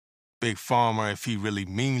Big Pharma, if he really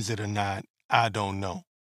means it or not, I don't know.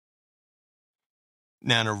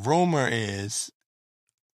 Now, the rumor is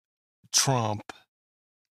Trump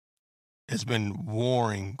has been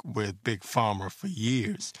warring with Big Pharma for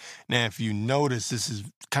years. Now, if you notice, this is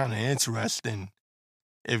kind of interesting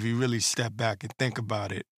if you really step back and think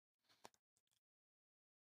about it.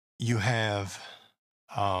 You have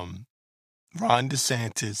Ron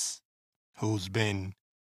DeSantis, who's been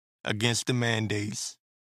against the mandates.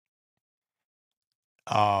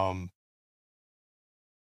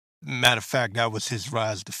 Matter of fact, that was his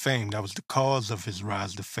rise to fame. That was the cause of his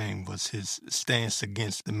rise to fame, was his stance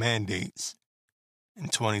against the mandates in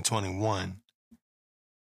 2021.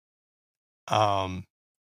 And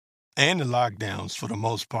the lockdowns, for the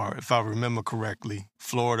most part. If I remember correctly,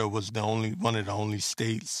 Florida was one of the only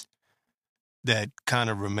states that kind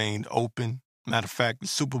of remained open. Matter of fact, the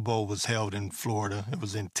Super Bowl was held in Florida. It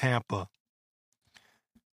was in Tampa.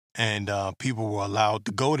 And people were allowed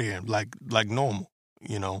to go there like normal,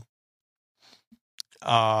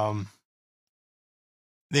 Um,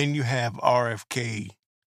 then you have RFK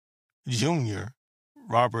Jr.,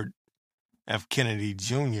 Robert F. Kennedy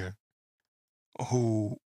Jr.,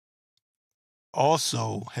 who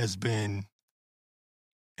also has been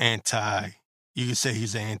you could say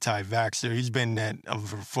he's an anti-vaxxer. He's been that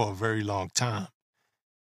for a very long time.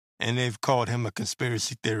 And they've called him a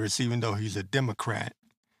conspiracy theorist, even though he's a Democrat.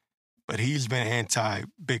 But he's been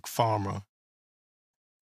anti-big pharma.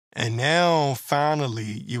 And now,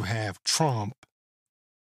 finally, you have Trump,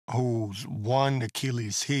 whose one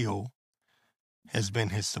Achilles heel has been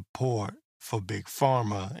his support for big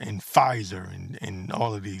pharma and Pfizer and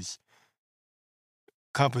all of these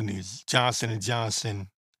companies, Johnson & Johnson.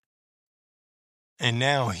 And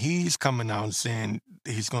now he's coming out and saying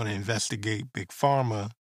he's going to investigate big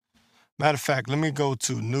pharma. Matter of fact, let me go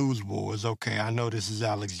to News Wars. Okay, I know this is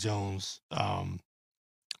Alex Jones.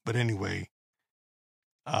 But anyway,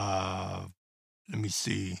 let me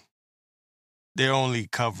see. They're only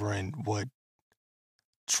covering what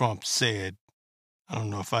Trump said. I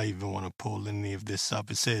don't know if I even want to pull any of this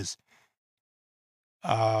up. It says,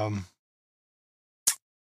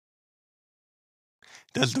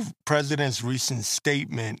 does the president's recent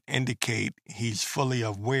statement indicate he's fully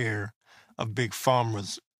aware of Big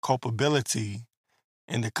Pharma's culpability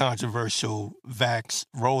in the controversial vax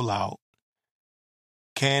rollout?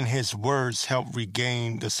 Can his words help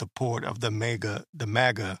regain the support of the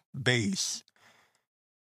MAGA base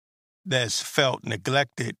that's felt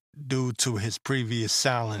neglected due to his previous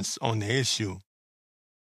silence on the issue?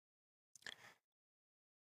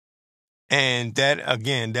 And that,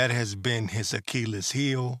 again, that has been his Achilles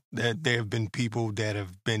heel, that there have been people that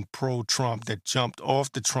have been pro-Trump that jumped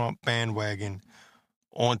off the Trump bandwagon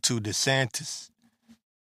onto DeSantis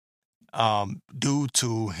due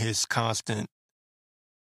to his constant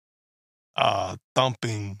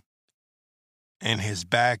thumping and his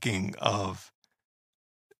backing of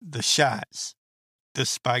the shots,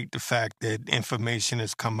 despite the fact that information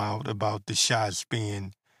has come out about the shots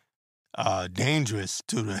being dangerous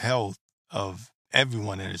to the health of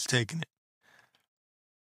everyone that has taken it.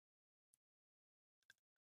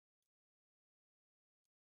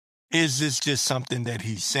 Is this just something that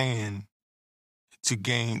he's saying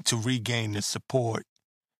to regain the support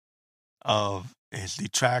of his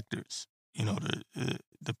detractors,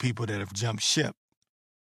 the people that have jumped ship?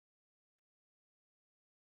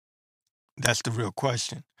 That's the real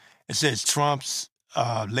question. It says Trump's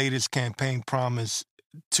latest campaign promise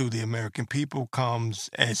to the American people comes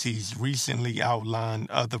as he's recently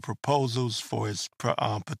outlined other proposals for his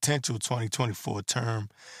potential 2024 term,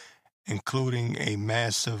 including a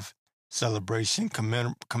massive celebration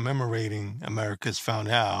commemorating America's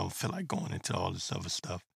founding. I don't feel like going into all this other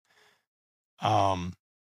stuff.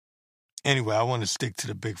 Anyway, I want to stick to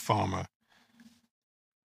the big pharma.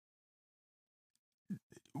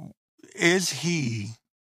 Is he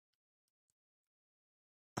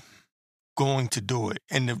going to do it?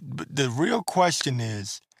 And the real question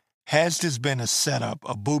is, has this been a setup,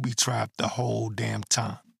 a booby trap the whole damn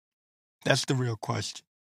time? That's the real question.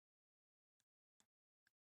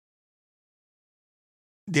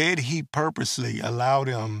 Did he purposely allow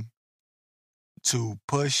them to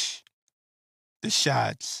push the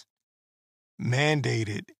shots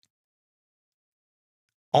mandated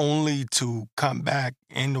only to come back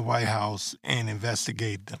in the White House and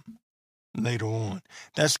investigate them later on?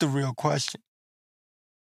 That's the real question.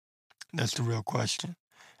 That's the real question.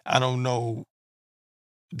 I don't know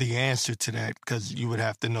the answer to that because you would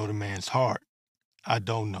have to know the man's heart. I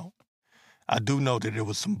don't know. I do know that it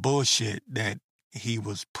was some bullshit that he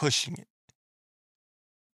was pushing it,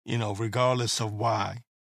 regardless of why.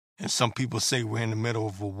 And some people say we're in the middle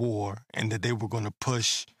of a war and that they were going to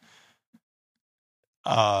push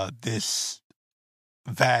this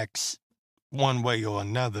vax one way or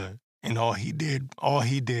another. And all he did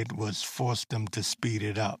was force them to speed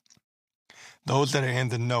it up. Those that are in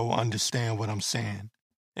the know understand what I'm saying.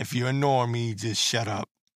 If you're a normie, just shut up.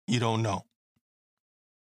 You don't know.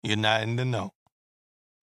 You're not in the know.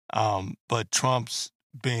 But Trump's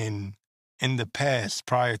been, in the past,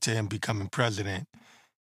 prior to him becoming president,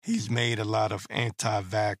 he's made a lot of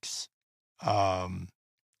anti-vax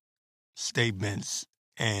statements,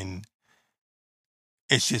 and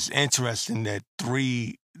it's just interesting that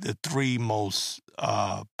the three most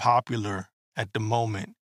popular at the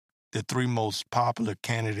moment, the three most popular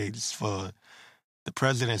candidates for the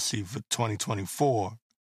presidency for 2024,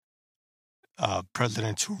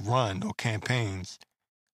 presidential run or campaigns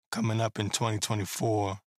coming up in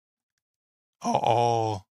 2024, are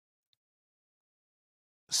all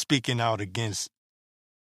speaking out against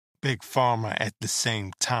big pharma at the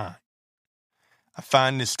same time. I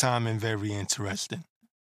find this timing very interesting.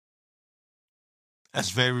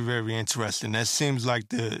 That's very, very interesting. That seems like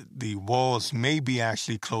the walls may be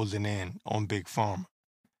actually closing in on Big Pharma.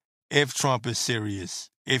 If Trump is serious,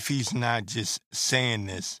 if he's not just saying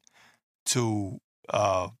this to,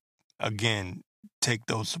 again, take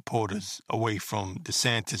those supporters away from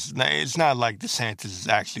DeSantis. Now, it's not like DeSantis is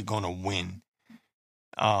actually going to win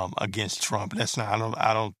against Trump. That's not.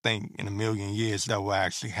 I don't think in a million years that will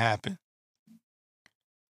actually happen.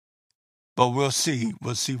 But we'll see.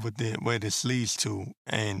 We'll see where this leads to.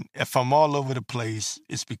 And if I'm all over the place,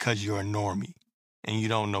 it's because you're a normie and you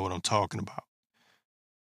don't know what I'm talking about.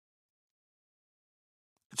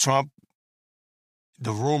 Trump,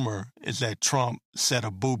 the rumor is that Trump set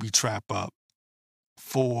a booby trap up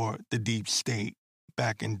for the deep state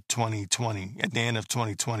back in 2020, at the end of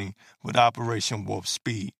 2020, with Operation Warp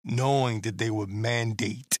Speed, knowing that they would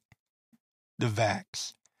mandate the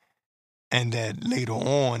vax. And that later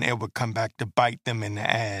on, it would come back to bite them in the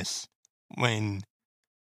ass when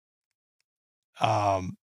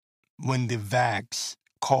the vax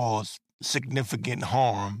caused significant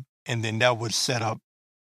harm, and then that would set up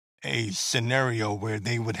a scenario where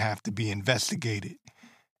they would have to be investigated.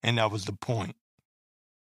 And that was the point.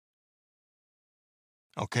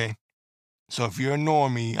 Okay? So if you're a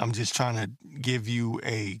normie, I'm just trying to give you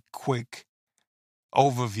a quick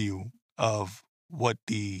overview of what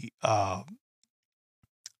the, I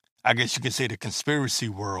guess you could say the conspiracy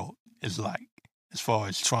world is like, as far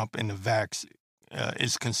as Trump and the vax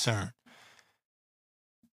is concerned.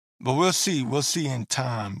 But we'll see. We'll see in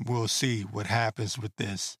time. We'll see what happens with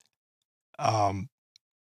this.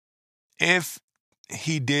 If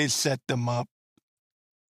he did set them up,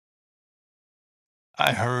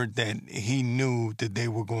 I heard that he knew that they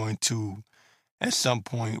were going to, at some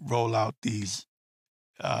point, roll out these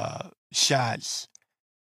shots.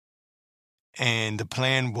 And the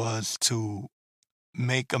plan was to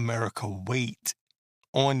make America wait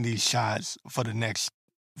on these shots for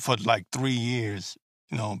like 3 years,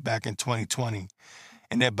 back in 2020.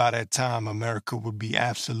 And that by that time, America would be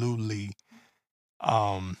absolutely,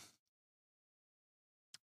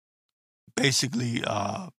 basically,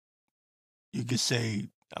 you could say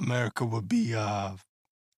America would be,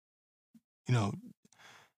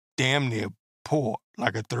 damn near poor,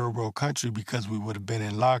 like a third world country, because we would have been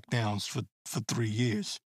in lockdowns for 3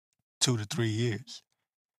 years, 2 to 3 years.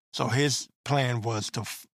 So his plan was to,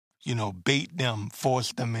 bait them,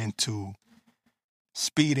 force them into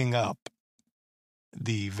speeding up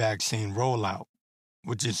the vaccine rollout,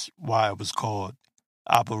 which is why it was called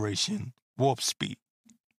Operation Warp Speed,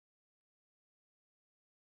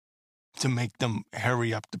 to make them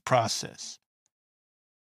hurry up the process,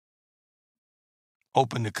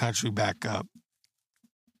 open the country back up,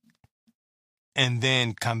 and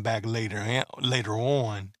then come back later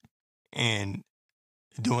on and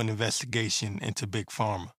do an investigation into Big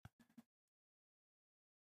Pharma.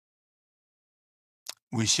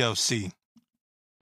 We shall see.